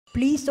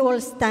Please all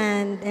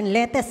stand and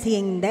let us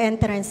sing the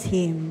entrance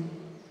hymn.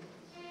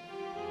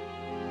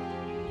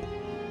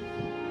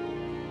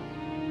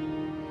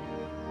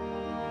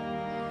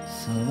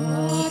 Sa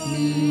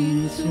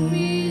ating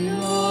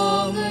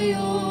sumila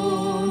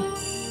ngayon,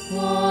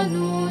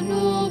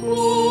 manunubos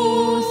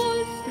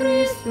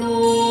Kristo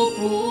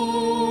po.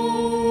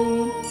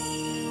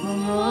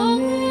 Ang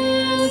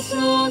anghel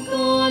sa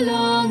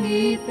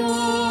kalangitan,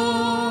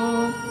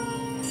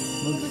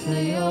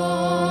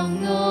 magsayang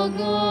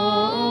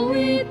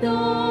nag-aawitan,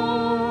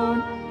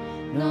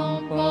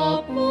 ng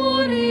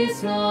papuri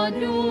sa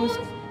Diyos,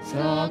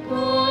 sa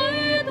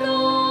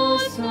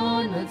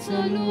kaitaasan at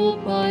sa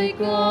lupa'y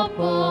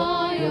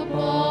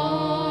kapayapaan.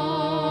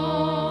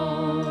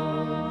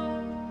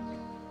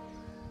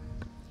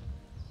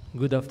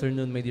 Good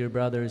afternoon, my dear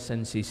brothers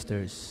and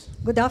sisters.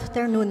 Good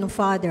afternoon,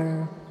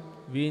 Father.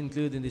 We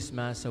include in this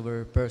Mass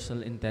our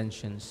personal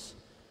intentions.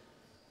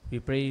 We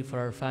pray for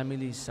our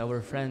families,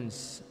 our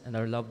friends, and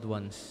our loved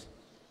ones.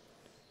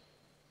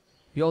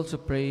 We also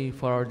pray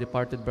for our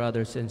departed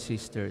brothers and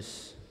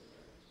sisters,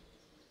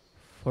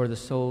 for the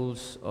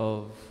souls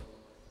of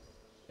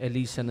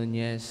Elisa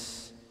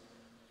Nunez,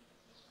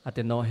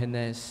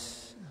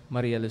 Atenogenes,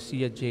 Maria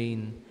Lucia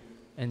Jane,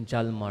 and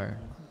Jalmar,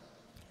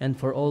 and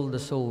for all the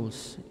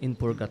souls in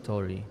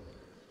purgatory.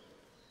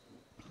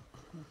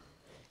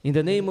 In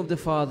the name of the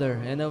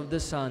Father, and of the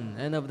Son,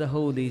 and of the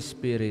Holy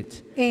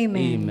Spirit.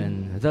 Amen.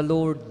 Amen. The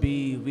Lord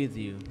be with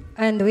you.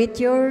 And with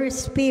your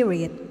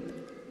spirit.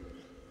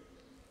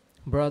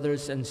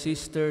 Brothers and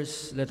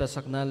sisters, let us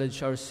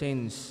acknowledge our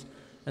sins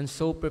and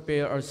so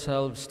prepare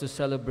ourselves to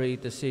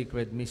celebrate the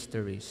sacred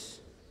mysteries.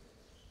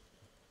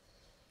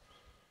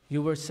 You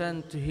were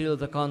sent to heal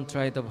the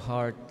contrite of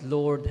heart.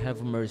 Lord,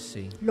 have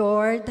mercy.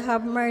 Lord,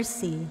 have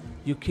mercy.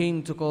 You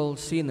came to call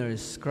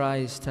sinners.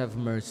 Christ, have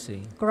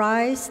mercy.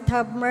 Christ,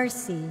 have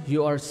mercy.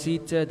 You are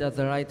seated at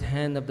the right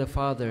hand of the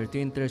Father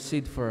to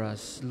intercede for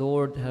us.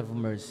 Lord, have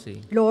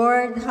mercy.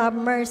 Lord, have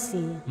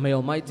mercy. May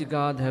Almighty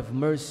God have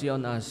mercy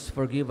on us,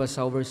 forgive us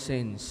our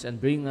sins,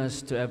 and bring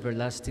us to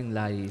everlasting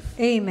life.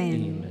 Amen.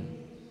 Amen.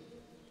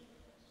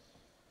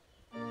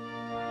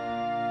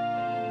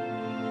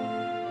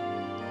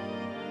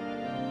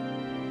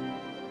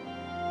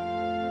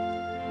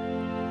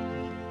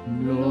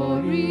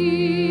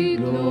 Glory,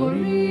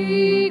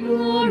 glory,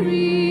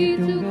 glory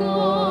to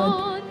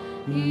God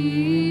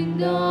in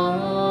the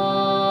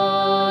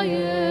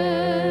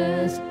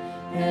highest,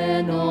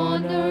 and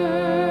on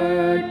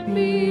earth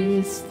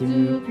peace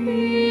to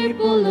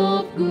people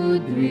of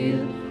good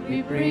will.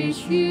 We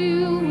praise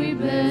you, we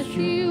bless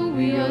you,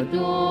 we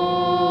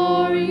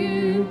adore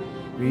you,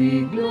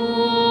 we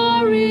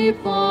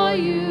glorify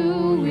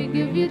you, we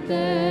give you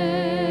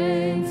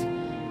thanks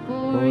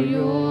for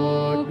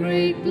your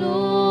great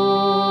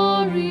glory.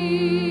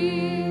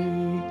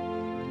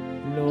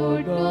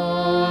 Lord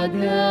God,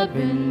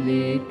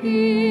 heavenly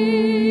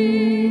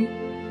King,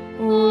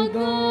 O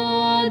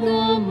God,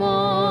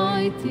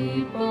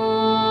 Almighty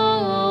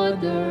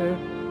Father,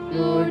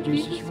 Lord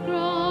Jesus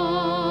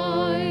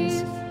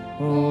Christ,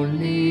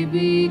 only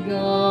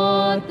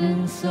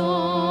begotten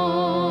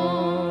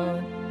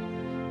Son,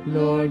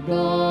 Lord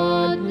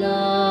God,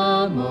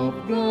 Lamb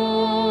of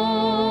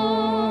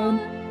God,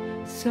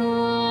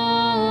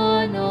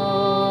 Son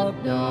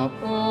of the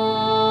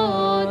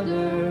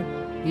Father,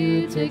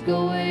 you take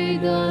away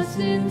the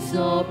sins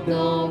of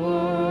the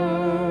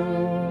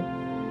world.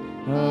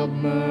 Have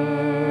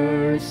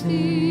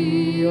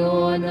mercy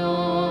on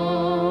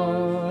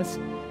us.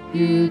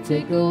 You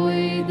take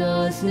away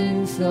the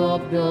sins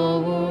of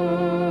the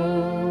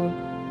world.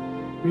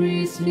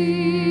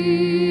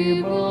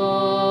 Receive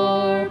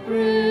our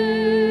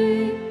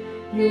prayer.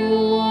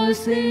 You are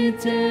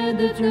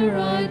seated at the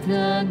right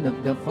hand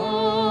of the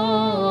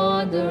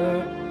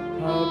Father.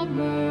 Have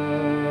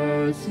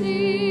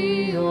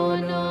mercy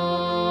on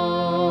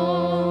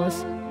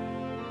us.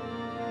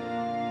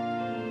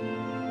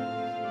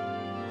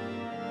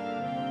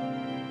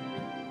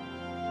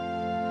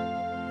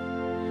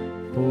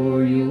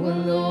 For you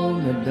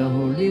alone are the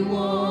Holy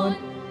One,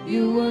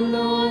 you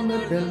alone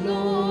are the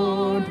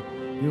Lord,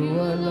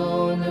 you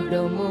alone are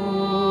the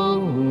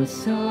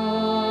Most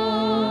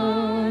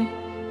High.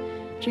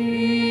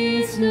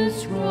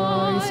 Jesus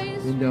Christ,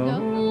 in the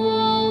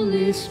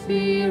Holy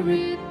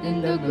Spirit,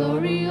 in the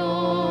glory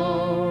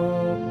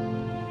of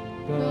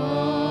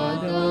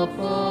God the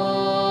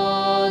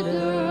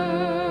Father.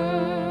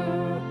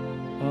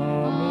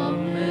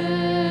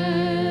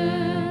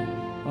 Amen.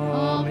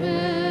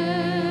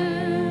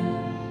 Amen.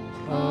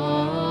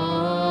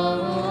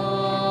 Amen.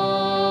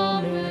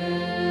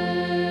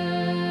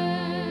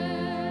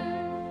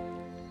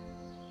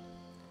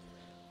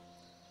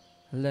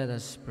 Let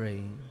us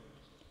pray.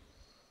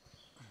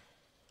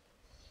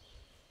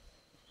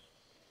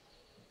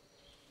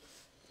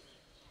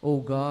 O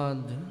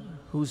God,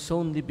 whose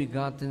only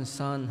begotten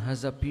Son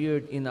has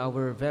appeared in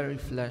our very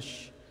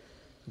flesh,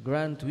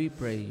 grant, we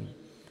pray,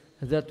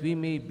 that we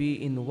may be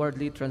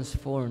inwardly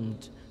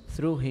transformed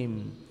through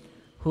him,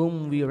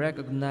 whom we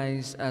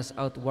recognize as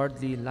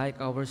outwardly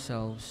like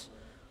ourselves,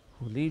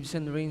 who lives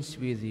and reigns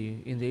with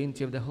you in the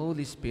unity of the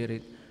Holy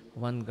Spirit,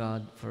 one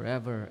God,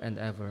 forever and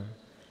ever.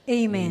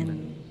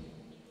 Amen.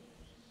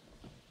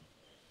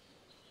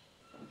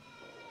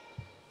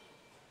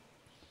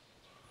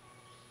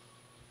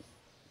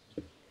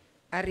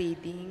 A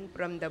reading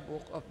from the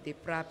book of the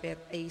prophet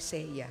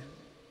Isaiah.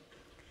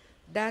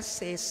 Thus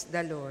says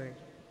the Lord,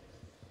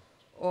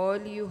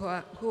 all you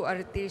who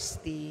are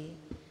thirsty,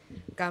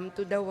 come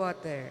to the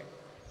water.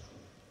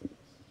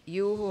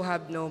 You who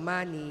have no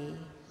money,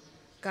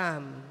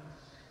 come,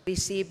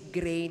 receive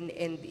grain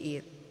and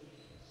eat.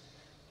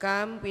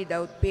 Come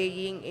without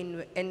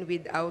paying and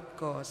without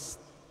cost.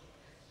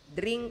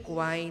 Drink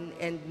wine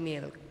and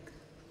milk.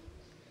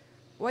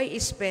 Why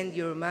spend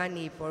your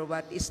money for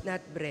what is not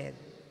bread?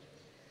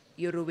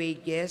 Your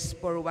wages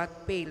for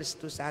what fails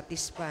to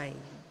satisfy?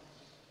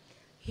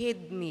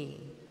 Heed me,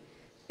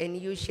 and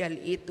you shall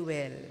eat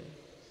well.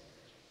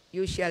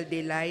 You shall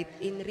delight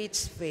in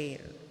rich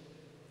fare.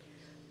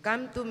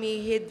 Come to me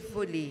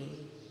heedfully.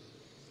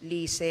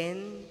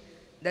 Listen,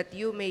 that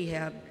you may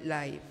have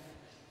life.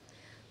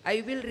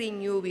 I will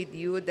renew with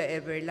you the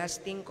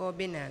everlasting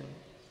covenant,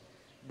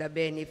 the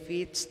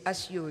benefits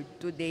assured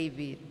to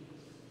David.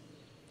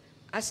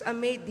 As I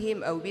made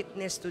him a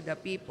witness to the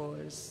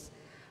peoples,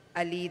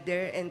 a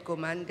leader and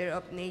commander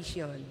of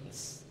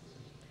nations,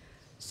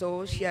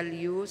 so shall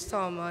you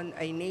summon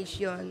a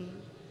nation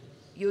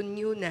you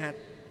knew not,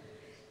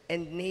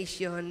 and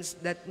nations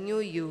that knew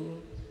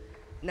you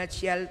not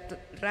shall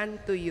run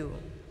to you,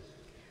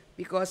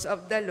 because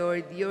of the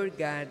Lord your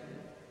God,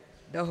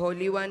 the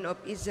Holy One of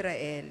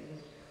Israel,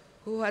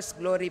 who has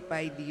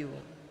glorified you.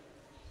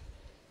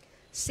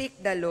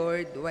 Seek the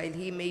Lord while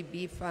he may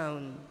be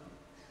found.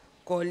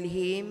 Call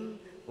him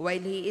while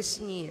he is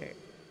near.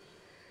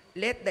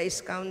 Let the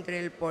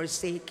scoundrel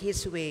forsake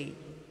his way,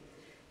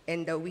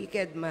 and the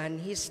wicked man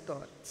his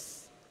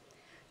thoughts.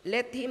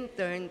 Let him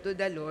turn to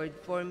the Lord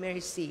for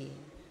mercy,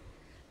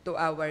 to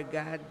our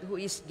God who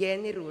is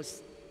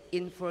generous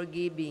in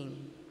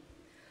forgiving.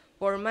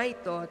 For my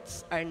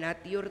thoughts are not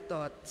your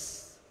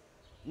thoughts,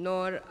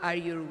 nor are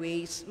your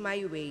ways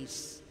my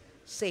ways,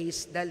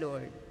 says the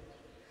Lord.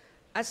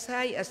 As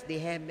high as the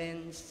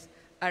heavens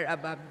are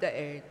above the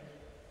earth,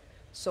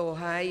 so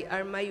high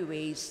are my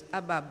ways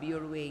above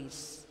your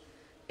ways,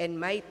 and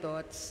my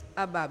thoughts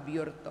above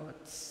your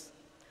thoughts.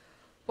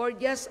 For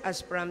just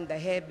as from the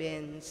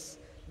heavens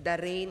the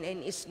rain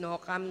and snow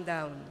come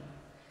down,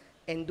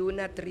 and do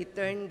not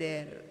return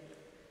there,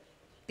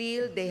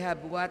 till they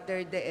have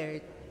watered the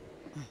earth,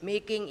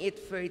 making it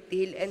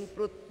fertile and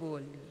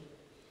fruitful,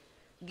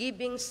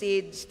 giving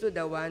seeds to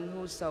the one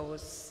who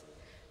sows,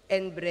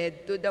 and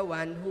bread to the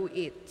one who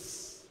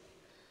eats,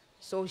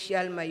 so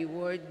shall my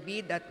word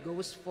be that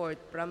goes forth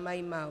from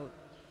my mouth.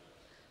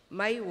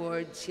 My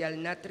word shall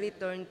not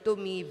return to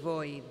me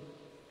void,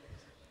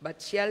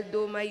 but shall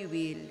do my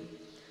will,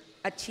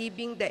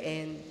 achieving the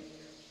end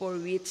for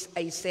which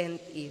I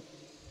sent it.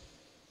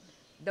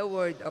 The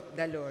word of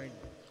the Lord.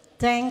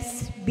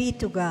 Thanks be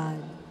to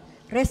God.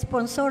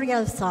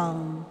 Responsorial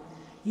Psalm.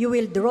 You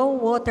will draw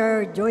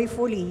water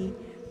joyfully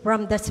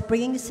from the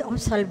springs of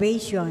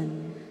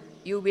salvation.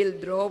 You will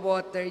draw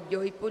water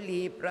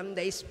joyfully from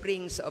the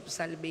springs of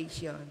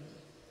salvation.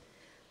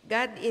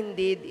 God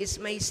indeed is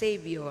my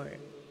Savior.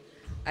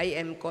 I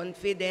am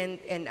confident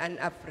and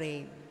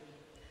unafraid.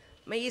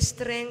 My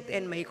strength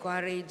and my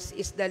courage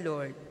is the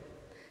Lord,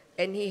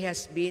 and He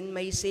has been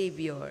my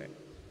Savior.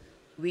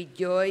 With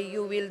joy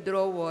you will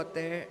draw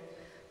water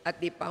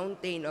at the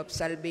fountain of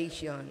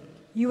salvation.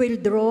 You will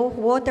draw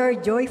water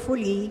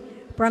joyfully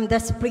from the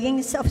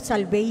springs of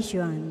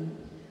salvation.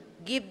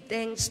 Give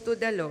thanks to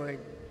the Lord.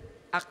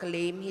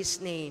 Acclaim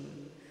His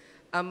name.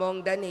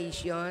 Among the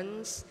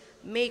nations,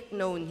 make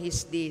known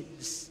His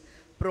deeds.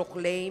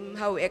 Proclaim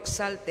how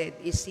exalted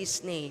is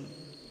His name.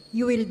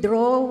 You will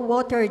draw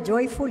water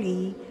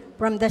joyfully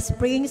from the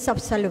springs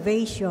of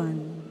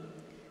salvation.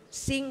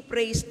 Sing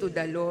praise to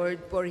the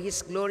Lord for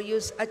His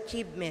glorious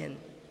achievement.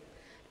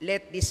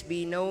 Let this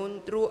be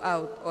known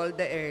throughout all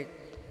the earth.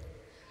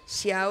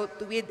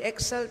 Shout with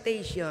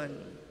exultation,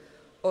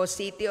 O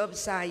city of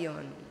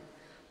Zion,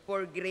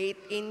 for great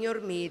in your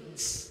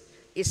midst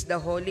is the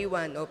Holy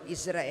One of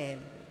Israel.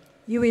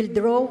 You will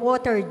draw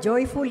water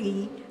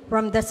joyfully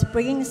from the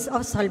springs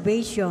of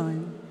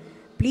salvation.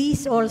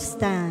 Please all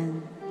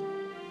stand.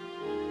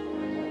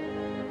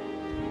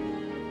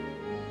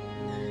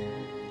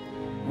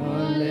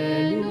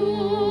 Hallelujah,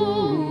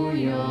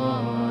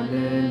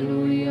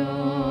 hallelujah,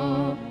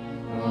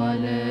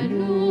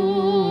 hallelujah,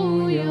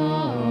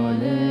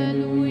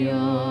 hallelujah,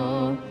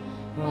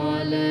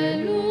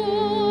 hallelujah,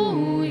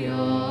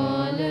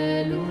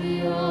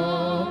 hallelujah,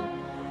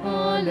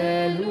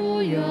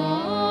 hallelujah,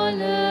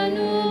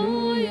 hallelujah.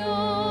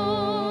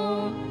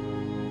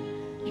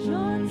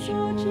 John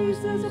saw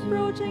Jesus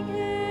approaching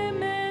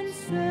him and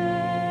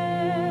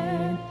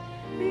said,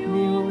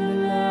 Behold the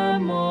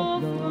Lamb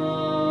of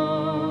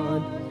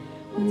God,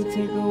 who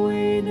take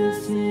away the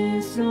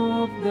sins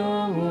of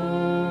the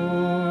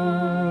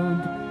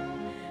world.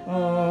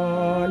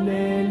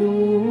 Hallelujah,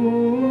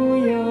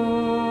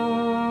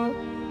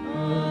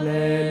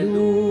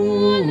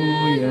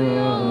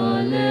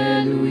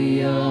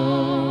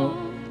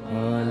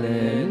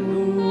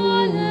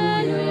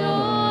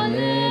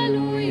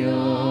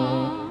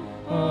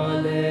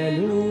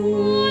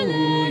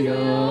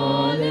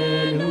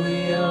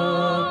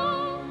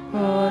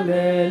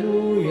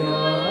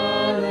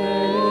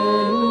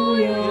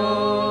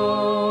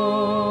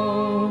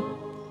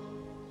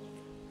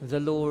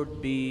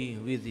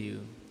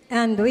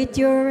 and with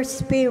your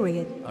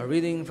spirit. A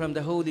reading from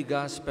the Holy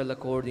Gospel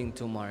according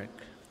to Mark.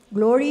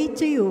 Glory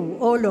to you,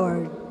 O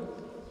Lord.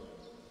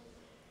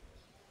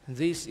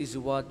 This is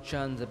what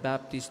John the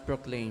Baptist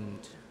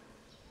proclaimed.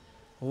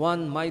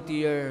 One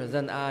mightier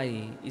than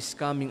I is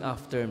coming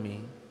after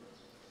me.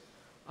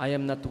 I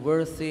am not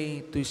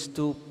worthy to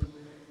stoop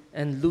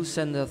and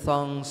loosen the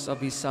thongs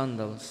of his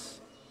sandals.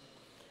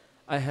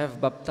 I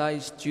have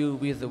baptized you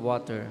with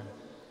water.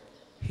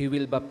 He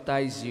will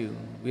baptize you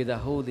with the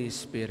Holy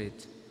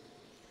Spirit.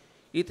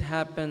 It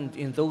happened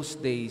in those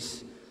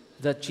days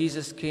that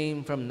Jesus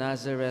came from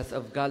Nazareth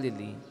of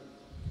Galilee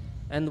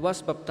and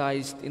was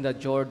baptized in the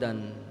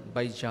Jordan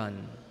by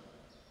John.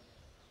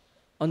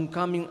 On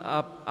coming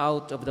up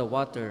out of the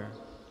water,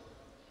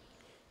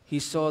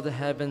 he saw the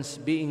heavens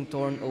being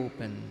torn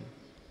open,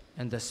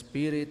 and the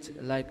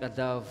Spirit like a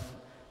dove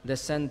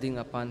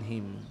descending upon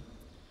him.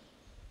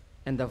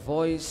 And a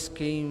voice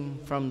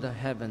came from the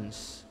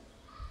heavens,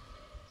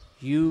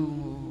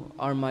 "You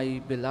are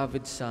my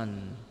beloved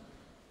Son,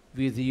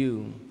 with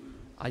you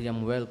I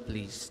am well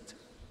pleased."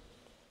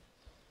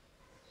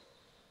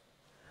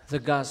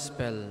 The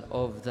Gospel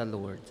of the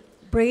Lord.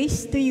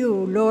 Praise to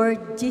you,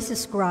 Lord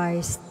Jesus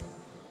Christ.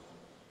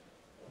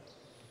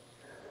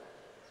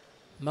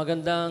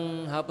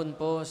 Magandang hapon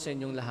po sa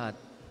inyong lahat.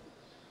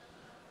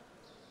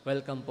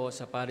 Welcome po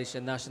sa Parish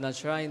and National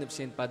Shrine of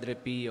St. Padre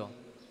Pio.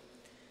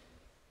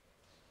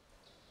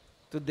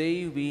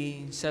 Today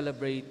we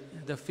celebrate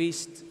the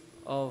feast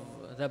of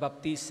the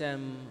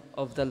baptism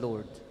of the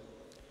Lord.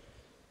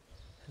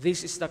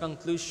 This is the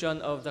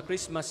conclusion of the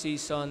Christmas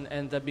season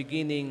and the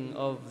beginning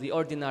of the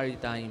ordinary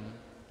time.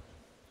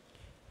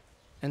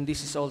 And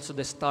this is also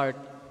the start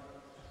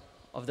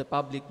of the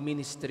public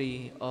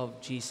ministry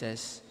of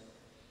Jesus.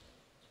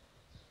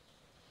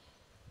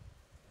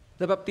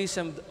 The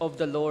baptism of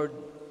the Lord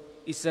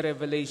is the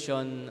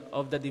revelation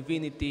of the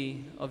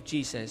divinity of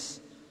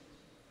Jesus.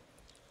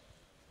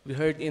 We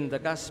heard in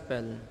the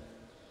Gospel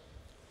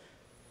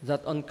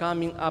that on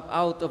coming up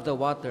out of the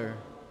water,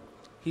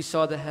 he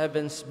saw the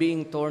heavens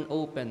being torn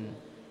open,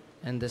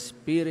 and the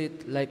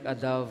Spirit like a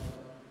dove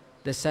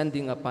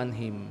descending upon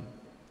him.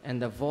 And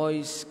a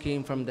voice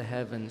came from the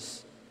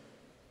heavens,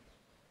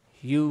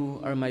 "You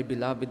are my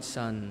beloved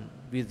Son,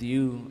 with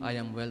you I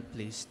am well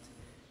pleased."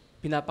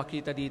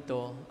 Pinapakita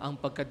dito ang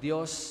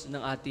pagkadiyos ng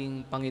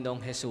ating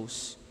Panginoong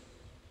Jesus.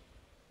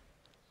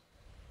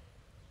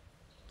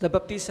 The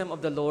baptism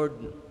of the Lord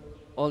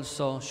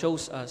also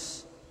shows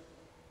us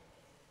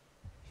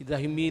the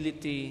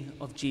humility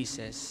of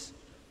Jesus.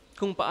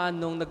 Kung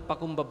paanong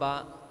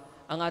nagpakumbaba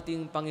ang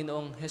ating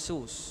Panginoong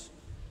Jesus,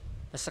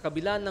 na sa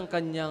kabila ng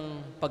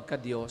kanyang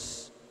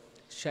pagkadiyos,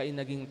 siya ay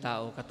naging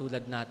tao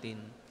katulad natin.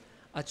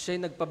 At siya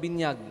ay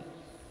nagpabinyag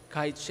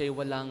kahit siya ay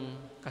walang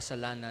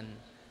kasalanan.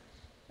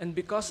 And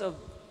because of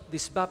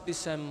this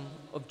baptism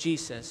of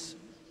Jesus,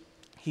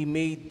 He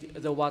made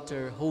the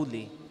water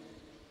holy.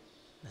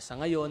 Na sa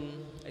ngayon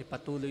ay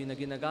patuloy na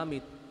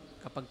ginagamit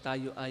kapag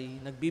tayo ay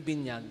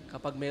nagbibinyag,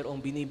 kapag mayroong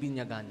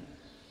binibinyagan.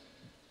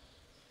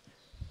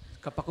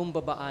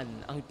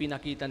 Kapakumbabaan ang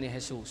pinakita ni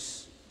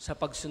Jesus sa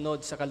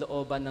pagsunod sa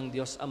kalooban ng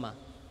Diyos Ama.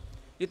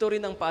 Ito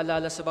rin ang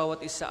paalala sa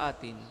bawat isa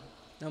atin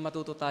na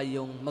matuto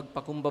tayong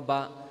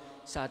magpakumbaba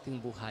sa ating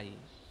buhay.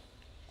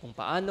 Kung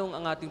paanong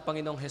ang ating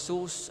Panginoong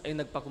Jesus ay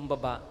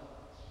nagpakumbaba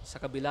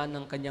sa kabila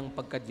ng kanyang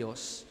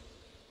pagkadiyos,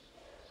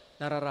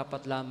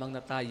 nararapat lamang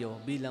na tayo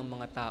bilang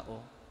mga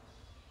tao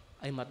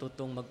ay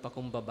matutong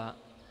magpakumbaba,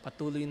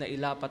 patuloy na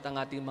ilapat ang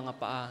ating mga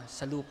paa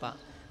sa lupa.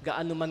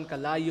 Gaano man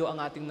kalayo ang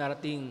ating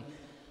narating,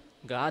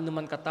 gaano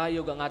man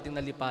katayog ang ating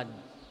nalipad,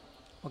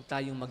 huwag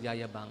tayong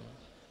magyayabang,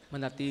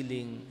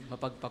 manatiling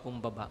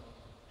mapagpakumbaba.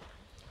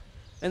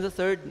 And the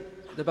third,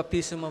 the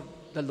baptism of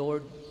the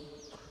Lord,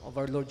 of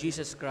our Lord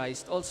Jesus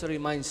Christ, also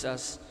reminds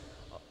us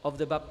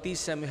of the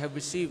baptism we have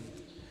received.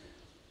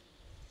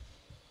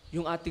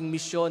 Yung ating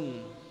misyon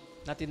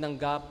na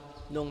tinanggap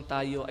noong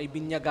tayo ay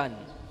binyagan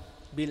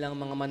bilang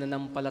mga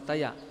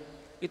mananampalataya.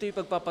 Ito'y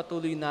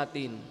pagpapatuloy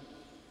natin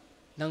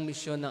ng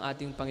misyon ng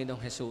ating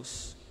Panginoong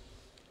Jesus.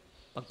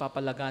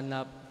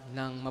 Pagpapalaganap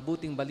ng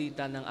mabuting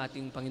balita ng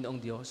ating Panginoong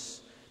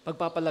Diyos.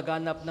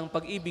 Pagpapalaganap ng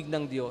pag-ibig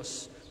ng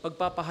Diyos.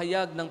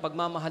 Pagpapahayag ng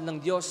pagmamahal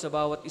ng Diyos sa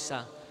bawat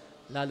isa,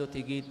 lalo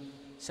tigit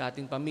sa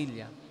ating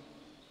pamilya.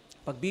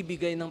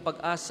 Pagbibigay ng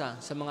pag-asa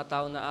sa mga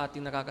tao na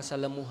ating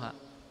nakakasalamuha.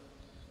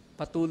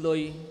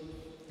 Patuloy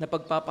na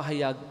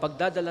pagpapahayag,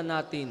 pagdadala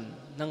natin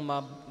ng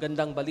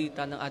magandang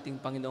balita ng ating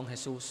Panginoong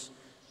Jesus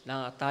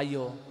na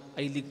tayo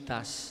ay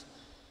ligtas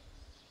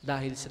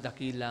dahil sa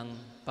dakilang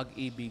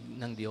pag-ibig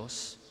ng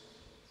Diyos.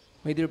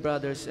 My dear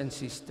brothers and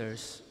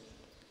sisters,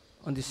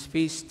 on this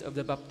feast of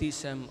the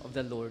baptism of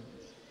the Lord,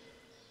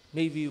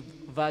 may we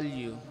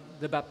value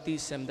the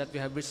baptism that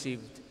we have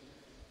received.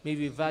 May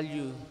we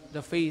value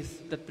the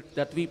faith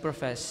that we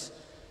profess,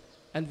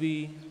 and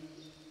we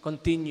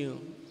continue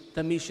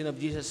the mission of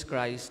Jesus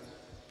Christ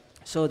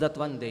so that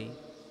one day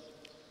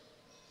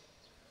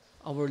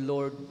our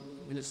Lord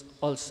will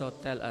also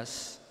tell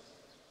us,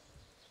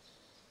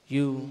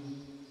 "You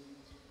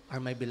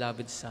are my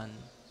beloved Son.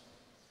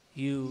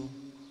 You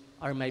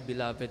are my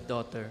beloved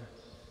daughter,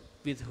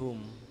 with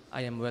whom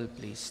I am well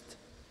pleased.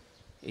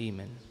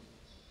 Amen.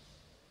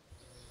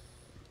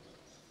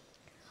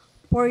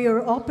 For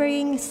your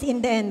offerings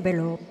in the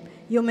envelope,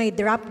 you may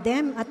drop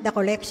them at the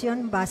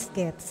collection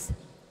baskets.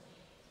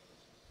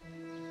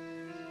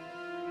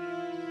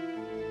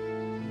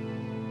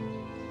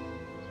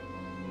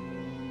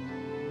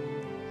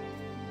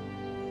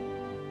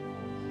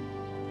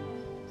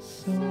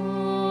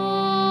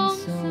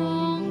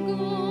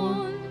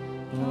 Sanggon,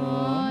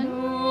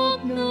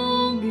 anak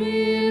ng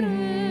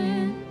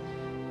Birhen,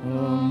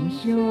 ang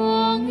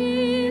siyang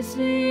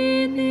isinilang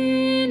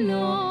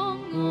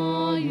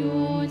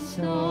ngayon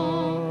sa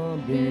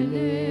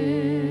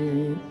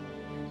Belen.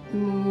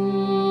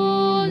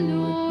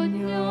 Dulot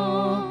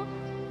niya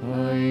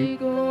ay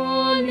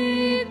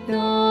kaligtasan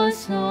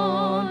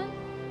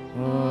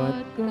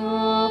at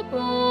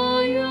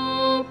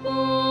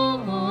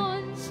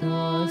kapayapaan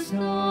sa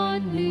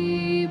sanlibutan.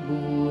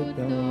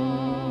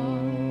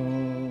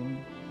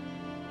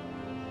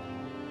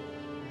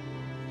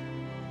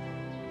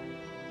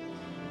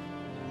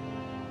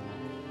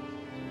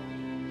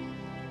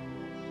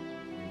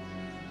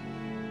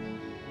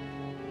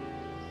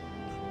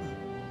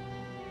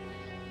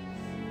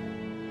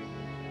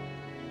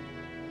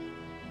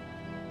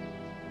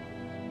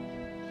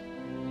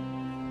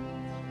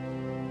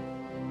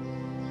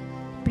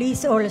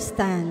 Please all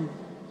stand.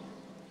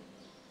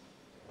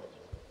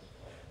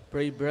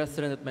 Pray,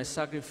 brethren, that my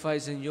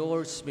sacrifice and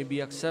yours may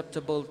be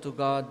acceptable to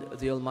God,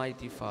 the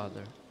Almighty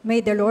Father. May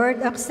the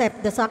Lord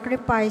accept the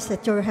sacrifice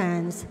at your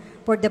hands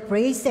for the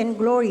praise and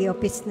glory of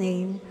his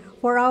name,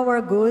 for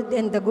our good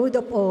and the good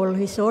of all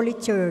his holy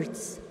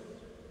church.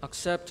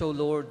 Accept, O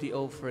Lord, the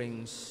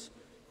offerings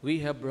we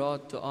have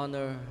brought to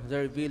honor the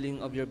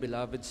revealing of your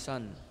beloved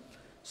Son,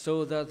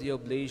 so that the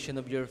oblation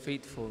of your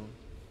faithful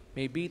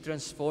may be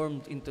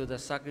transformed into the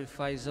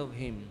sacrifice of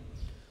him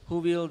who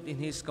willed in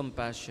his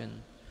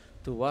compassion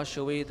to wash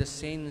away the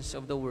sins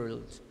of the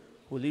world,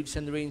 who lives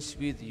and reigns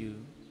with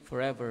you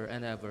forever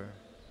and ever.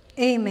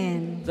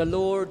 Amen. The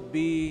Lord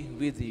be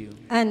with you.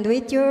 And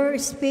with your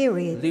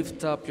spirit,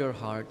 Lift up your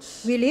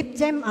hearts. we lift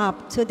them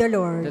up to the Let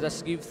Lord.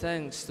 us give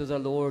thanks to the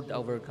Lord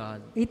our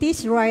God. It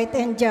is right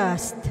and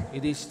just,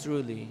 It is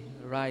truly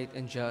right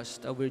and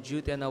just, our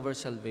duty and our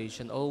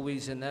salvation,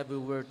 always and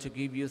everywhere to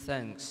give you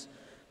thanks,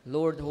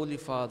 Lord, Holy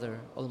Father,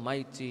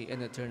 Almighty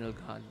and eternal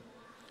God.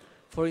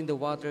 For in the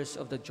waters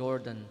of the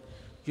Jordan,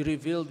 you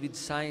revealed with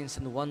signs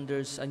and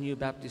wonders a new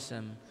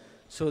baptism,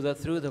 so that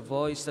through the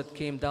voice that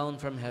came down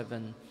from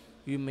heaven,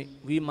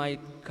 we might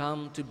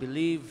come to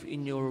believe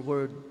in your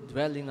word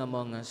dwelling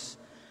among us,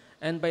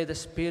 and by the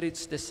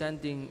Spirit's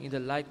descending in the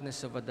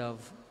likeness of a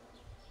dove,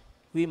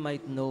 we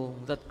might know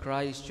that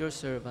Christ, your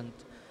servant,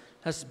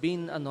 has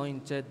been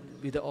anointed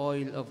with the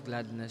oil of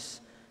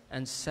gladness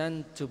and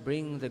sent to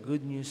bring the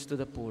good news to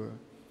the poor.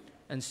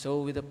 And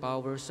so with the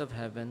powers of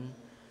heaven,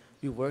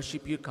 we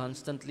worship you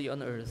constantly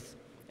on earth,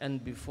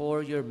 and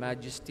before your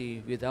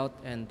majesty without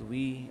end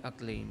we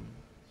acclaim.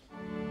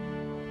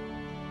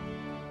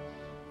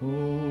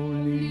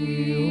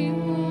 Holy,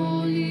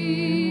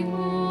 holy,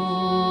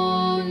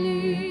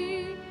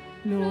 holy,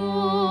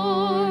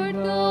 Lord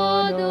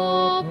God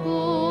of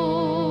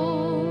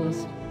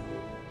hosts,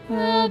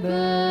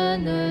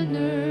 heaven and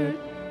earth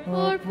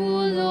are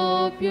full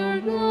of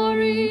your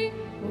glory.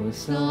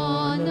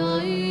 Hosanna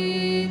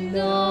in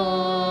the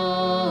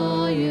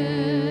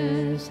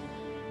highest.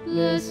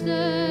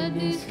 Blessed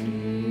is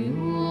he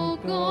who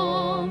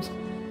comes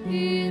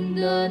in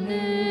the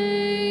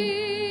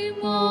name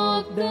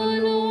of the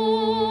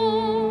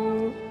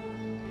Lord.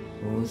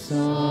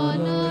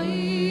 Hosanna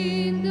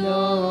in the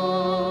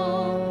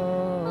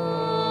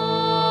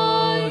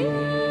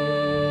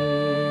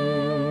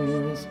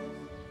highest.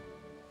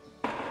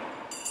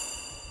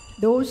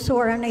 those who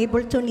are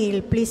unable to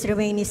kneel, please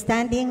remain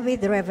standing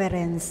with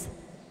reverence.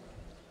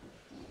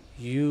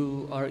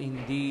 You are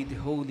indeed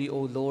holy,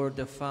 O Lord,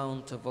 the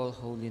fount of all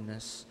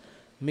holiness.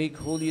 Make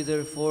holy,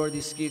 therefore,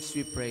 these gifts,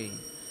 we pray,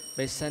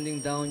 by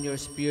sending down your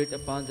Spirit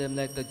upon them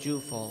like the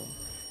dewfall,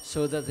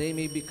 so that they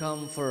may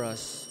become for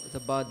us the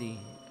body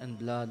and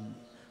blood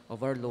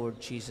of our Lord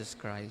Jesus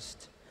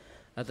Christ.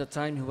 At the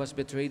time he was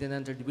betrayed and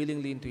entered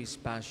willingly into his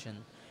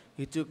passion,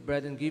 he took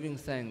bread and giving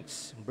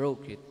thanks,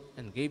 broke it,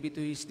 and gave it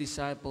to his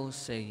disciples,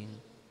 saying,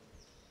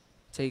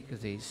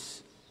 "Take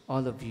this,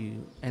 all of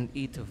you, and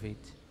eat of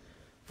it.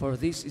 For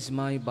this is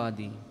my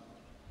body,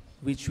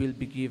 which will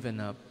be given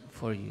up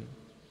for you."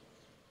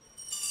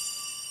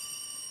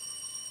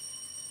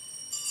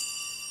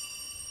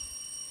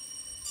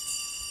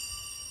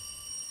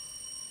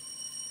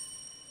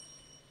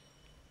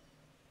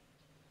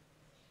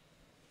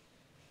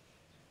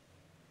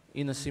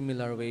 In a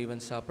similar way,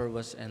 when supper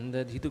was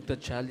ended, he took the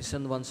chalice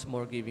and once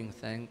more giving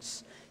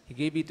thanks, he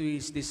gave it to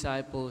his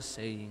disciples,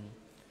 saying,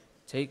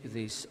 "Take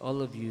this,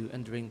 all of you,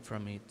 and drink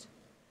from it.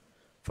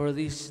 For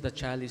this is the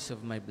chalice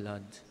of my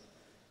blood,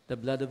 the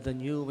blood of the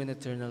new and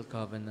eternal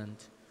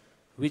covenant,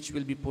 which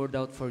will be poured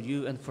out for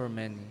you and for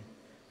many,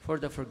 for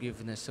the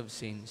forgiveness of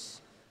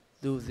sins.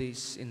 Do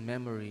this in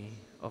memory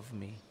of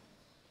me.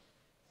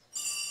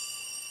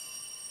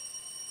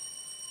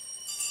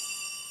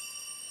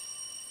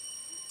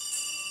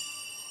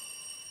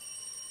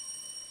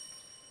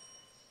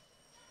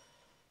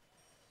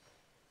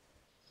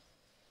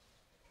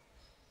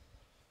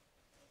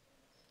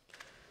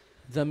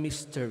 The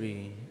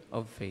mystery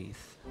of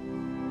faith.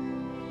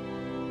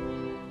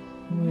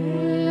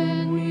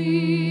 When we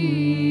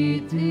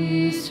eat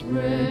this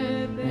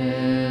bread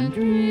and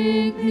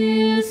drink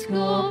this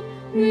cup,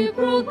 we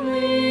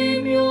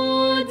proclaim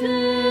your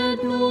death,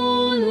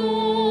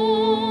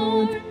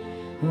 O Lord,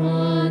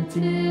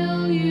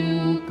 until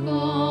you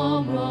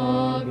come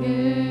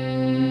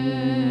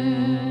again.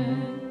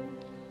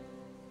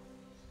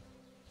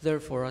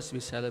 Therefore, as we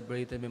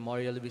celebrate the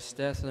memorial of his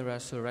death and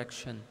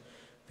resurrection,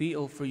 we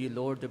offer you,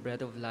 Lord, the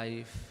bread of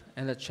life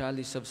and the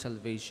chalice of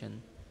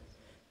salvation,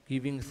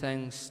 giving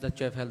thanks that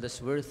you have held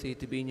us worthy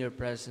to be in your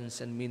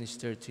presence and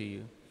minister to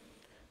you.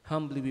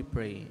 Humbly we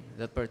pray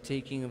that,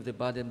 partaking of the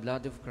body and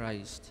blood of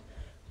Christ,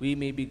 we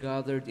may be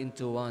gathered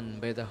into one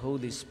by the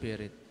Holy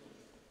Spirit.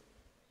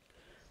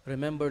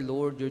 Remember,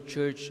 Lord, your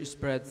church is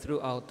spread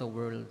throughout the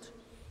world,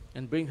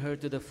 and bring her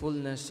to the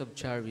fullness of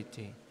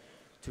charity,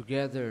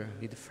 together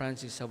with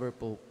Francis our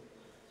Pope,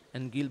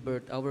 and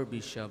Gilbert our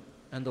Bishop,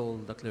 and all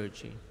the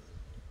clergy.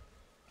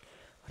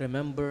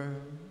 Remember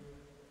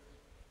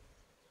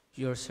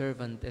your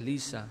servant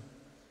Elisa,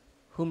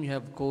 whom you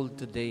have called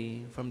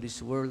today from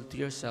this world to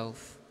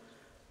yourself.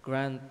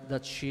 Grant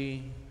that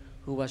she,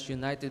 who was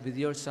united with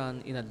your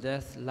Son in a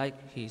death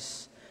like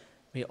his,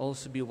 may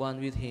also be one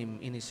with him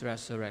in his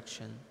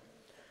resurrection.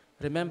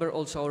 Remember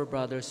also our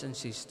brothers and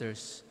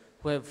sisters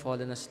who have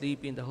fallen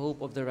asleep in the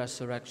hope of the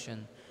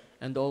resurrection,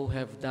 and all who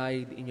have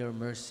died in your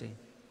mercy.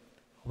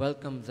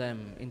 Welcome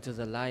them into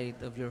the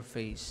light of your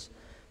face.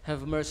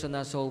 Have mercy on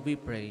us all, we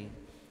pray,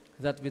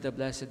 that with the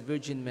Blessed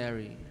Virgin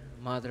Mary,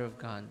 Mother of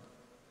God,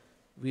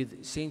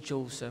 with Saint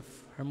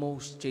Joseph, her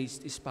most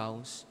chaste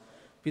spouse,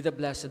 with the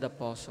blessed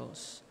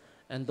apostles,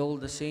 and all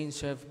the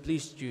saints who have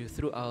pleased you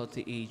throughout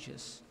the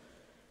ages,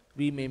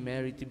 we may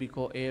merit to be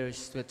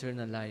co-heirs to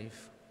eternal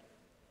life,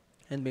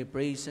 and may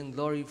praise and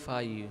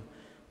glorify you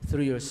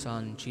through your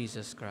Son,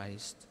 Jesus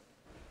Christ.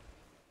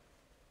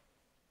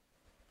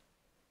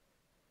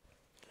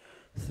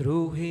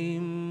 Through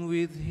him,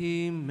 with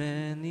him,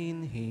 and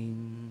in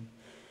him,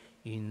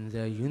 in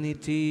the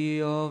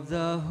unity of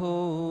the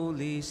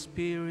Holy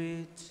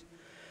Spirit,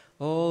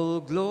 all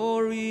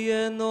glory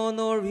and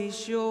honor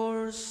is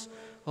yours,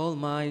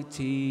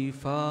 Almighty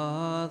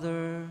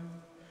Father,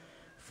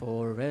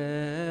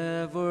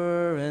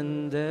 forever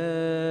and ever.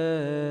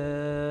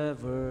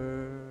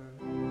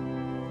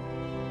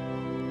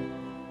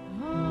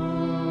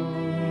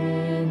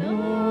 Amen,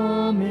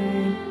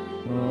 amen,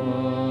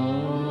 amen.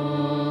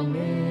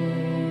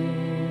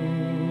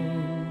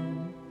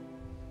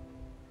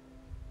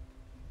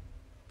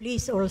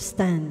 Please all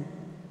stand.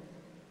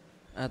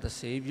 At the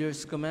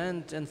Savior's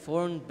command and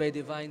formed by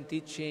divine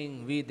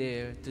teaching, we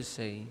dare to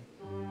say,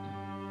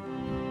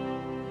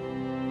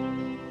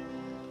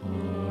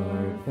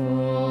 Our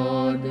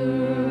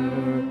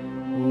Father,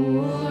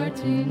 who art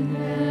in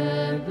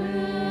heaven,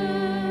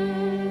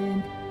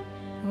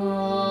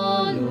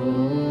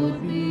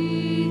 hallowed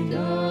be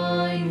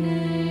thy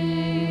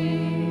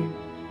name.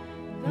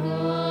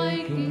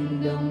 Thy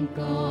kingdom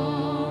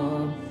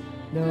come,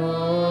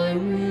 thy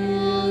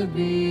will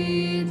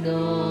be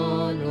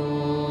done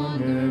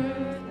on earth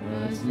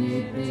as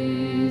it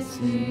is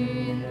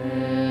in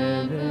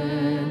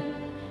heaven.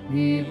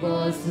 Give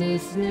us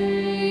this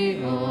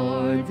day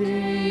our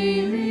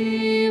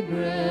daily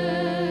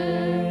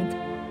bread,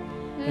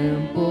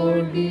 and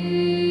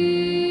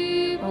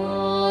forgive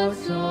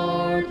us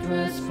our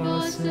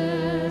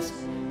trespasses,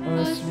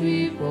 as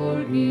we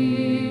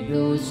forgive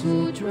those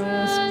who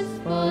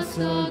trespass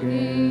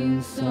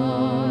against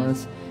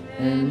us.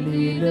 And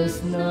lead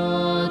us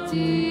not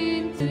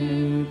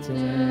into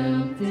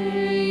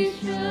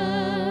temptation,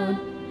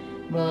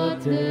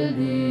 but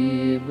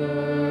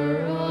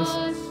deliver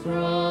us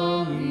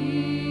from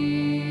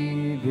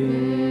evil.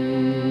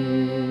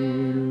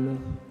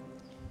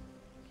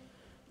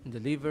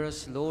 Deliver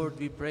us, Lord,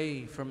 we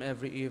pray, from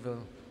every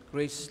evil.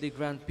 Graciously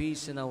grant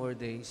peace in our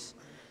days,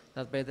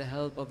 that by the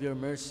help of your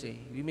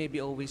mercy we may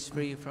be always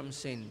free from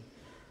sin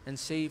and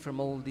safe from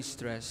all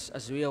distress,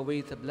 as we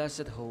await the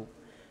blessed hope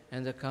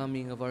and the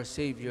coming of our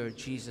Savior,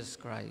 Jesus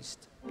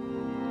Christ.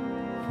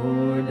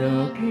 For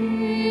the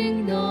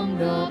kingdom,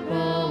 the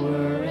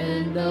power,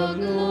 and the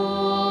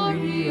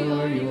glory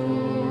are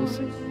yours,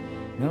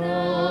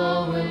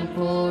 now and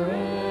forever.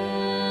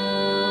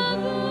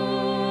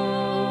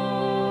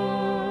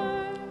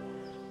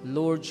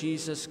 Lord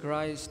Jesus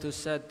Christ, who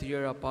said to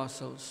your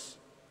apostles,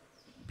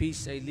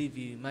 "Peace I leave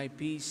you, my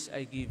peace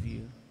I give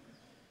you,"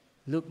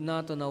 look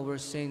not on our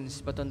sins,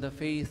 but on the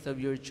faith of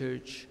your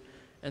church,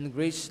 and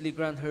graciously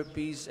grant her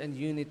peace and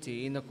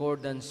unity in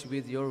accordance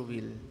with your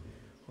will,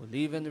 who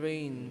live and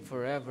reign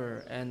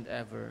forever and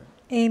ever.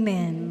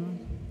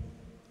 Amen.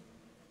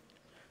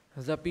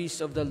 The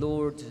peace of the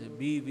Lord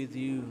be with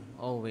you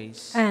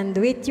always. And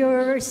with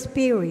your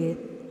spirit.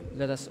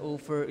 Let us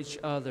offer each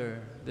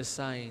other the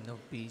sign of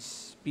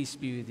peace. Peace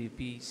be with you.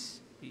 Peace.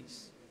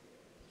 Peace.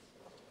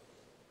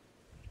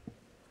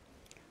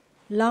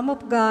 Lamb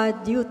of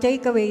God, you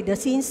take away the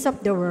sins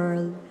of the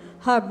world.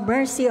 Have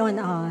mercy on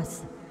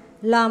us.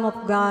 Lamb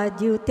of God,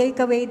 you take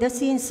away the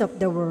sins of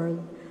the world.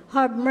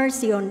 Have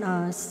mercy on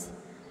us.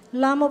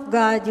 Lamb of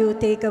God, you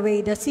take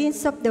away the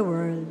sins of the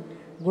world.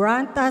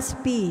 Grant us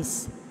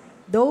peace.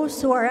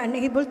 Those who are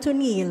unable to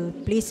kneel,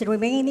 please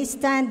remain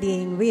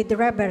standing with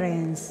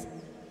reverence.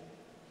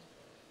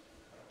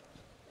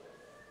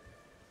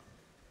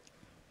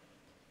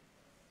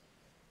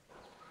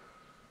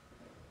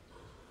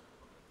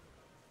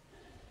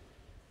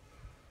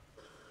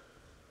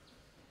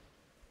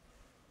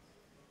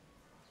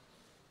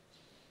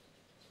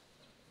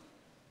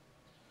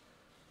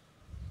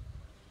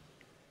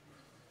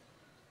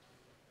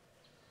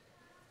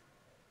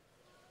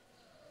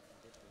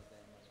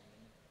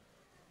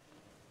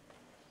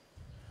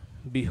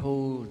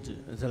 Behold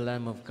the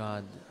Lamb of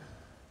God.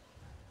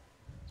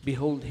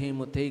 Behold him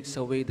who takes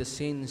away the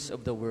sins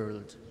of the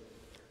world.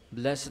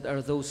 Blessed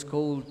are those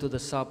called to the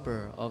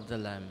supper of the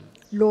Lamb.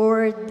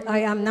 Lord, I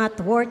am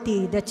not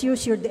worthy that you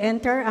should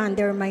enter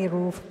under my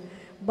roof,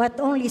 but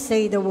only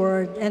say the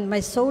word, and my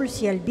soul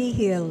shall be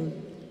healed.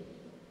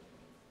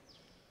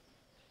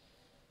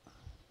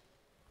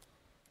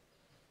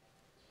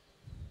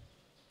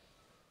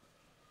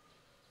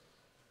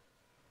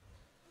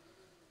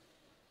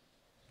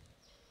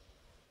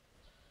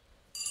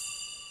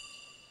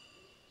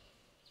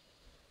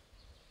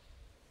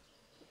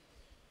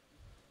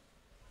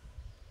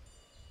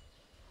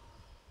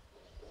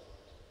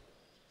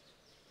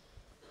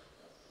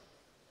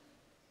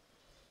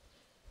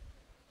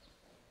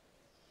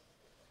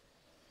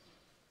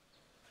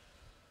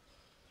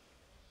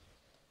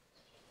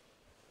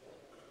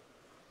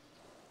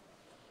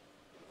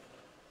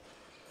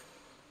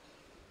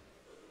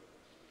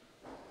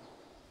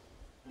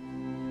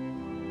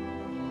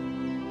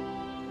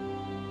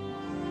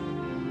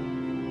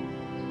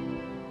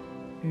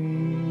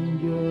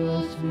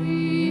 Angels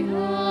we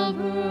have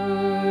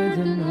heard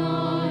the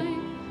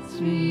night,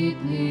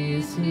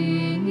 sweetly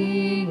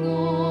singing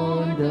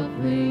on the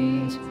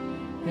plains,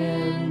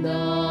 and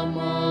the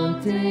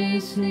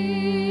mountains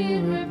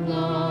will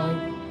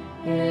reply,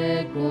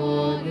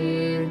 echo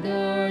hear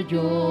their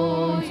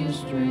joyous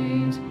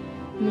strains.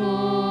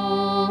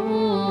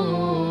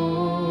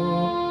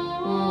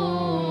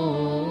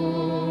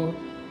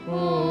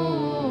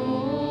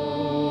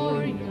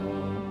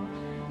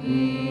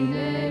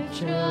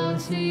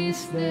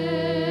 Excelsis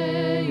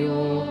Deo,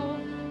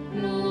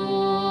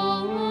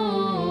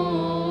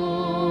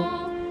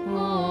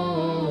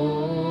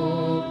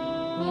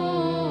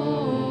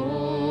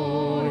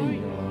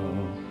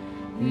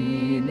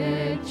 in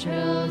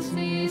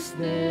excelsis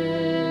Deo.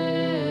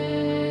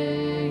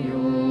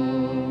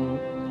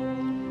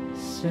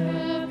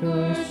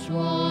 Scepters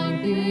swung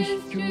this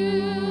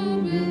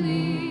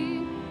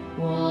jubilee,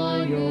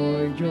 while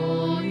your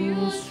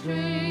joyous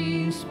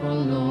strains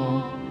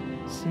prolong.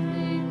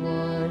 Sing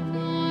what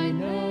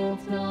line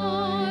of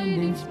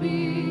tidings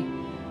be,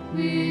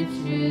 which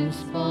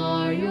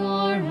inspire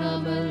your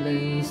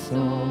heavenly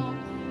song.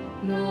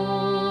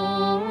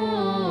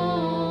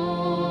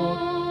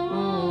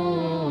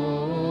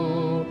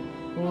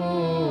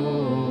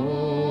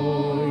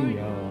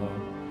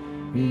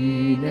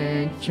 In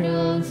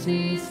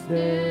excelsis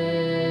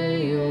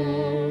Deo.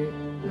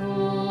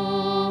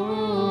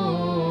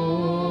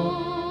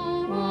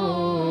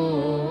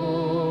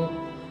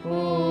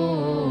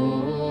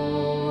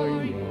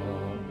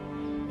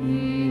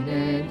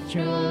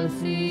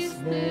 Excelsis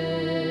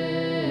Deo.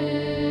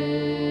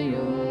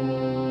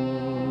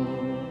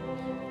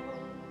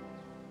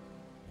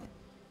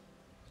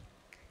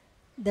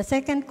 The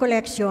second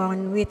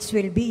collection, which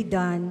will be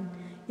done,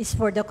 is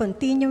for the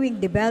continuing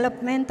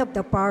development of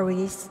the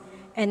parish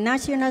and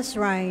National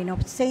Shrine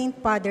of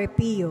Saint Padre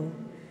Pio.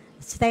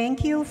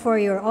 Thank you for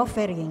your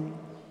offering.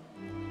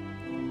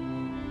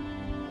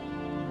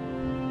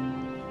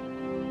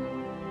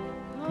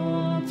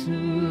 Come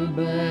to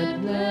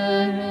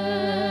Bethlehem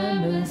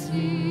and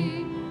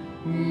see,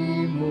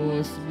 we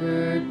must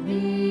birth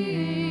the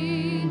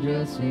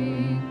angels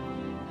sing.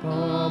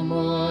 Come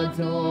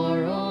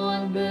adore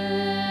on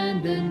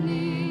bended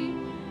knee,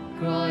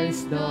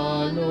 Christ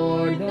the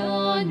Lord,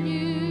 the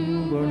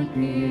newborn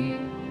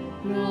King.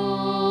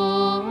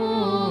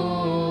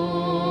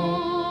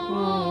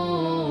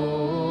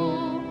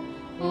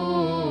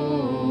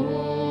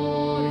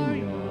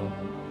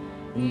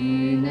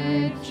 In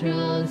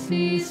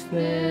excelsis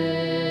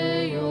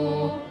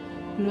Deo,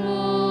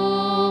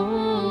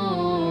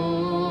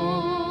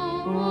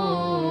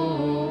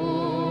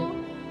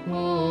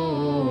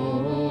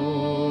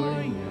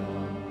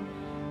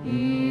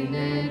 in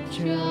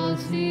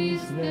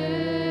excelsis Deo.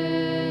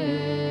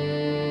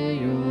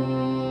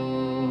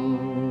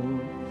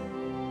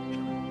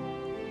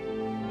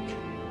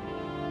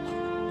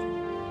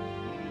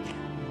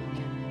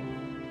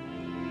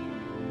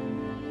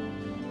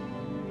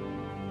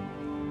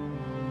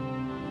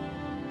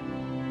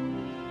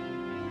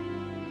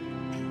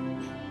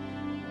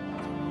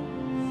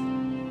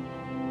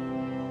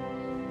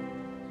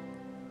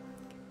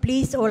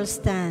 Please all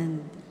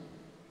stand.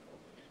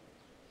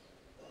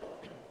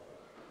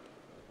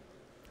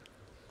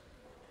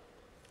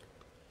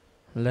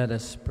 Let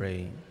us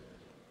pray.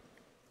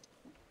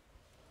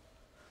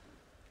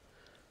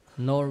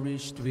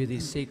 Nourished with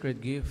these sacred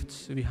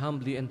gifts, we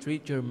humbly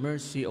entreat your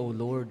mercy, O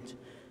Lord,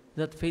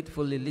 that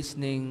faithfully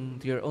listening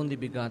to your only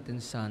begotten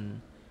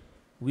Son,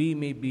 we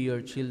may be your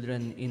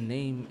children in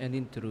name and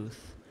in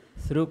truth,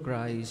 through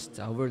Christ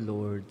our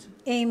Lord.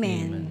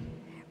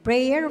 Amen.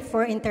 Prayer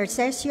for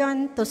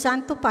intercession to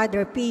Santo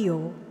Padre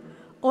Pio.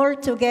 All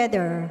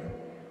together,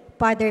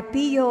 Padre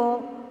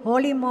Pio,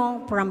 Holy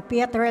Monk from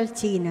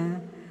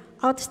Pietrelcina,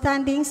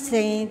 outstanding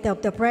saint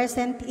of the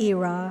present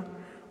era,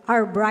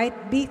 our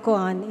bright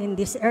beacon in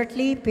this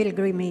earthly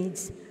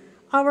pilgrimage,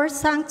 our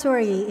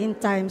sanctuary in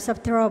times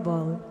of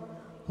trouble,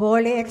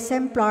 holy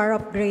exemplar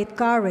of great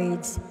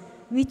courage,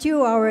 with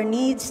you our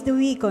needs do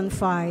we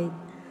confide,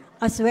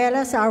 as well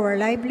as our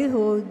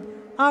livelihood,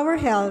 our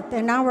health,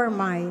 and our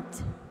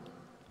might.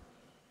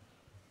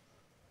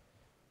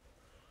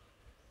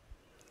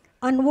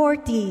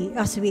 Unworthy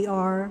as we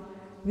are,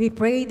 we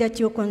pray that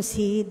you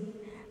concede,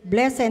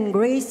 bless and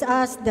grace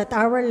us that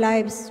our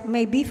lives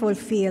may be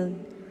fulfilled.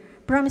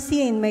 From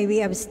sin may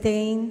we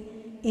abstain,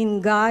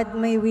 in God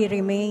may we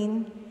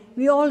remain.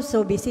 We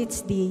also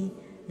beseech thee,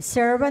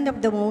 servant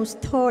of the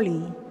Most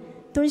Holy,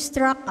 to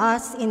instruct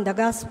us in the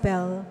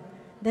gospel,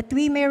 that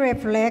we may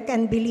reflect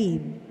and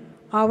believe.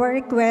 Our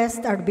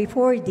requests are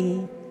before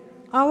thee.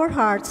 Our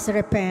hearts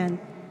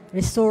repent,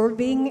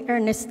 resolving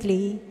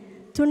earnestly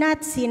to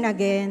not sin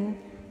again,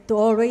 to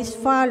always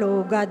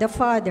follow God the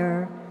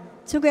Father,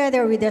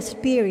 together with the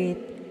Spirit,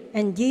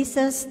 and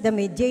Jesus the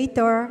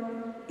Mediator.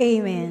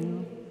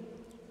 Amen.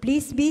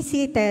 Please be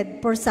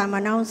seated for some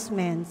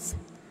announcements.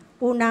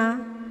 Una,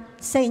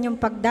 sa inyong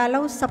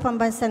pagdalaw sa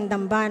pambansang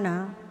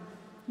dambana,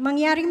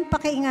 mangyaring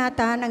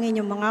pakiingatan ang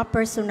inyong mga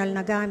personal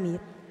na gamit.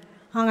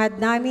 Hangad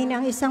namin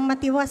ang isang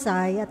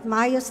matiwasay at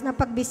maayos na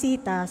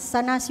pagbisita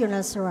sa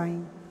National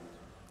Shrine.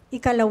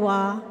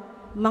 Ikalawa,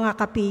 mga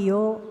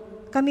kapiyo,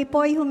 kami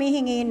po ay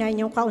humihingi na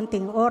inyong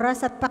kaunting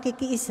oras at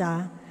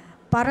pakikiisa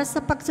para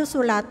sa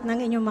pagsusulat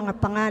ng inyong mga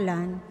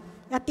pangalan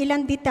at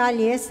ilang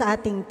detalye sa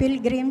ating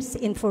Pilgrim's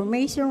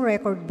Information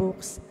Record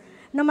Books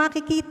na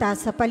makikita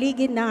sa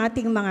paligid ng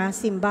ating mga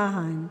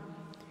simbahan.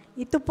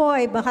 Ito po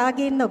ay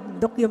bahagi ng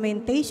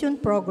documentation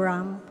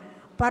program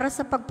para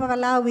sa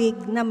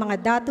pagpapalawig ng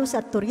mga datos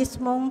at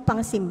turismong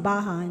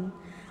pangsimbahan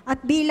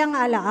at bilang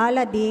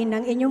alaala din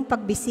ng inyong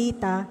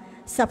pagbisita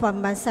sa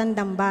pambansang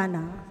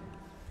dambana.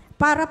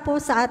 Para po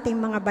sa ating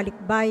mga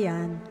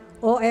balikbayan,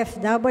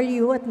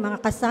 OFW at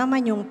mga kasama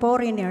niyong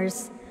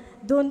foreigners,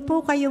 doon po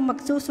kayong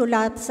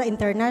magsusulat sa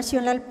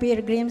International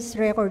Pilgrim's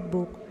Record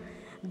Book.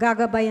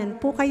 Gagabayan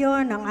po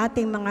kayo ng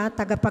ating mga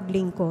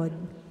tagapaglingkod.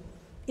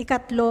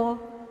 Ikatlo,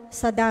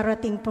 sa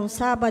darating pong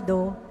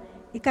Sabado,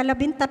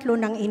 13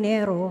 ng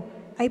Enero,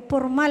 ay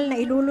formal na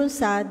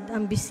ilulunsad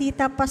ang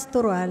bisita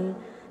pastoral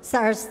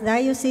sa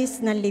Archdiocese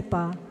ng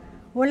Lipa.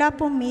 Wala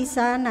pong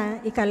misa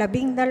na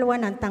 12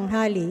 ng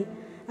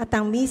tanghali, at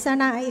ang misa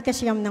na ay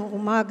 9 ng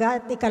umaga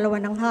at 2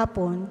 ng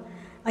hapon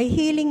ay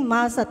healing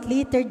mass at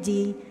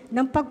liturgy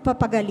ng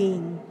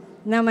pagpapagaling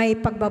na may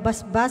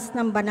pagbabasbas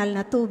ng banal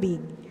na tubig.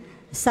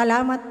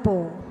 Salamat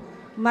po.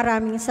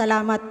 Maraming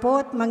salamat po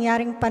at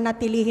mangyaring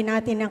panatilihin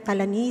natin ang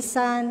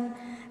kalanisan,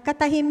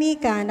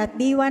 katahimikan at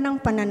diwa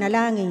ng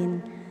pananalangin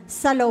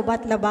sa loob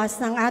at labas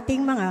ng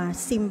ating mga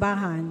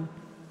simbahan.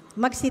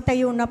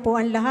 Magsitayo na po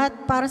ang lahat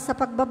para sa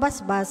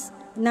pagbabasbas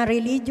na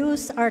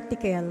religious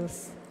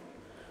articles.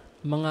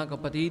 Mga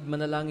kapatid,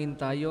 manalangin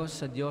tayo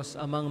sa Diyos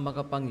amang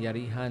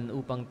makapangyarihan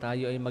upang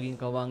tayo ay maging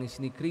kawangis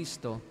ni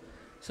Kristo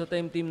sa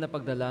taimtim na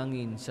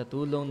pagdalangin sa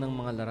tulong ng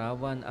mga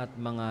larawan at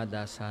mga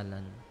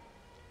dasalan.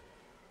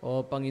 O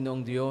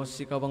Panginoong Diyos,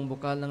 Ikaw ang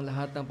bukal ng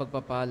lahat ng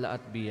pagpapala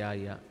at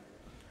biyaya.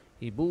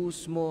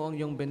 Ibuhos mo ang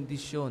iyong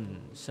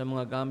bendisyon sa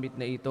mga gamit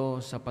na ito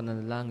sa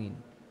pananalangin,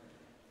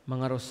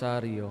 mga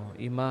rosaryo,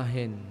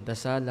 imahen,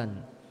 dasalan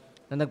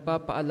na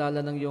nagpapaalala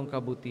ng iyong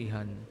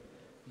kabutihan,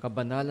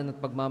 kabanalan at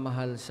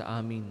pagmamahal sa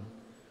amin,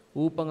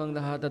 upang ang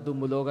lahat na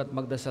dumulog at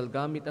magdasal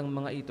gamit ang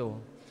mga ito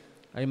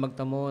ay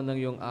magtamo ng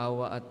iyong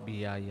awa at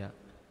biyaya.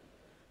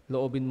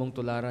 Loobin mong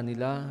tularan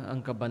nila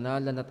ang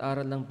kabanalan at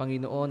aral ng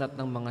Panginoon at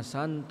ng mga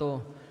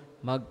santo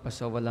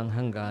magpasawalang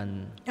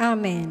hanggan.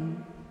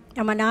 Amen.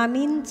 Ama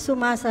namin,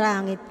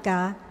 sumasalangit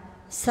ka,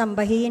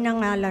 sambahin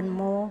ang ngalan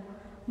mo,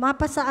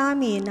 mapasa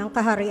amin ang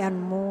kaharian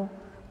mo,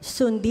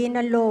 sundin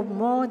ang loob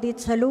mo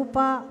dito sa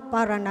lupa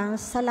para na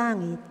sa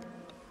langit.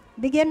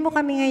 Bigyan mo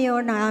kami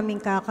ngayon ng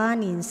aming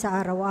kakanin sa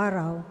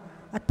araw-araw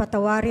at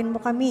patawarin mo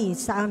kami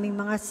sa aming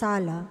mga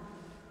sala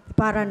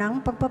para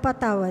ng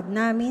pagpapatawad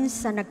namin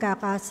sa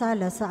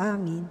nagkakasala sa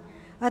amin.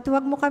 At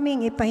huwag mo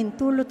kaming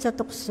ipahintulot sa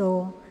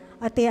tukso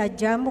at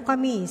iadya mo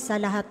kami sa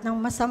lahat ng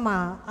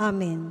masama.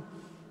 Amen.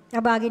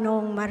 Abagi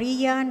noong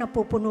Maria,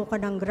 napupuno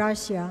ka ng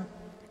grasya,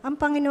 ang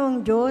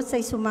Panginoong Diyos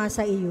ay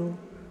sumasa iyo.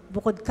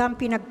 Bukod kang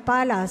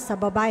pinagpala sa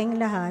babaeng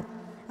lahat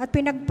at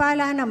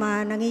pinagpala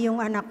naman ang iyong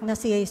anak na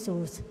si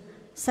Jesus.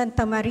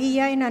 Santa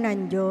Maria, Ina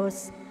ng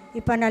Diyos,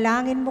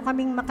 ipanalangin mo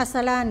kaming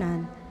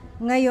makasalanan,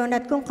 ngayon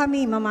at kung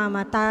kami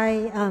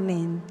mamamatay.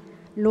 Amen.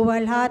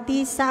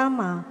 Luwalhati sa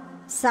Ama,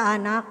 sa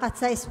Anak at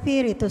sa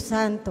Espiritu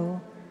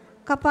Santo,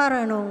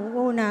 kapara nung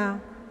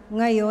una,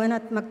 ngayon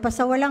at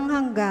magpasawalang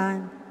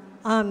hanggan.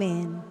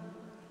 Amen.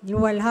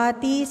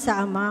 Luwalhati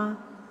sa Ama,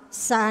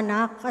 sa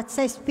Anak at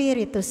sa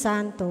Espiritu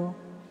Santo,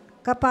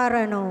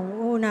 kapara nung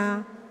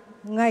una,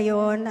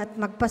 ngayon at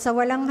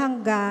magpasawalang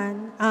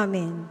hanggan.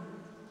 Amen.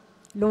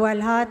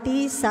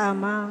 Luwalhati sa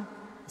Ama,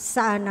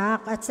 sa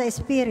Anak at sa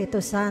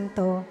Espiritu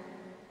Santo,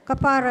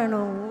 kapara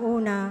nung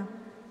una,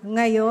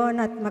 ngayon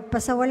at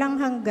magpasawalang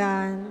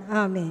hanggan.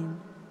 Amen.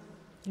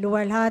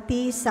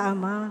 Luwalhati sa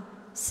Ama,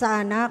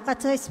 sa Anak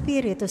at sa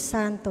Espiritu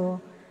Santo,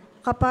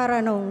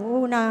 kapara nung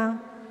una,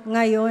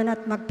 ngayon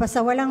at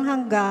magpasawalang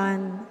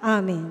hanggan.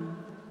 Amen.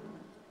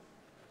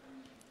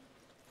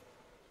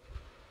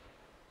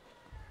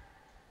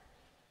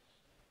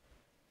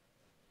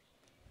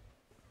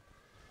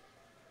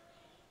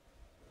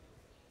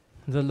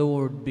 The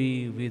Lord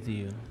be with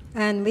you.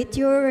 And with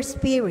your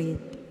spirit.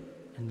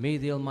 And may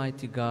the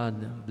Almighty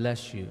God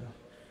bless you,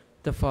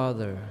 the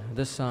Father,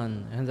 the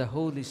Son, and the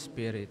Holy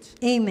Spirit.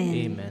 Amen.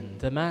 Amen.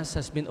 The Mass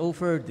has been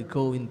offered.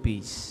 Go in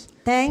peace.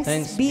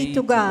 Thanks be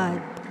to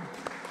God.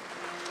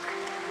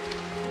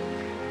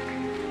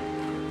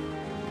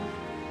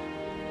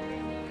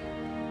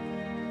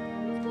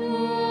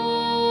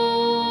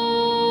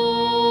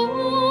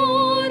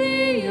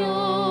 Gloria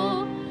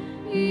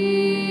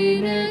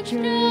in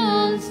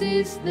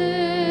excelsis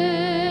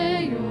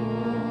Deo.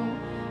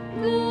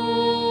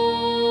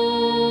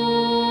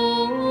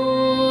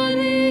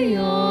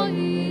 Gloria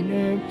in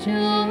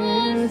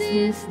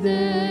excelsis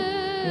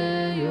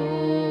Deo.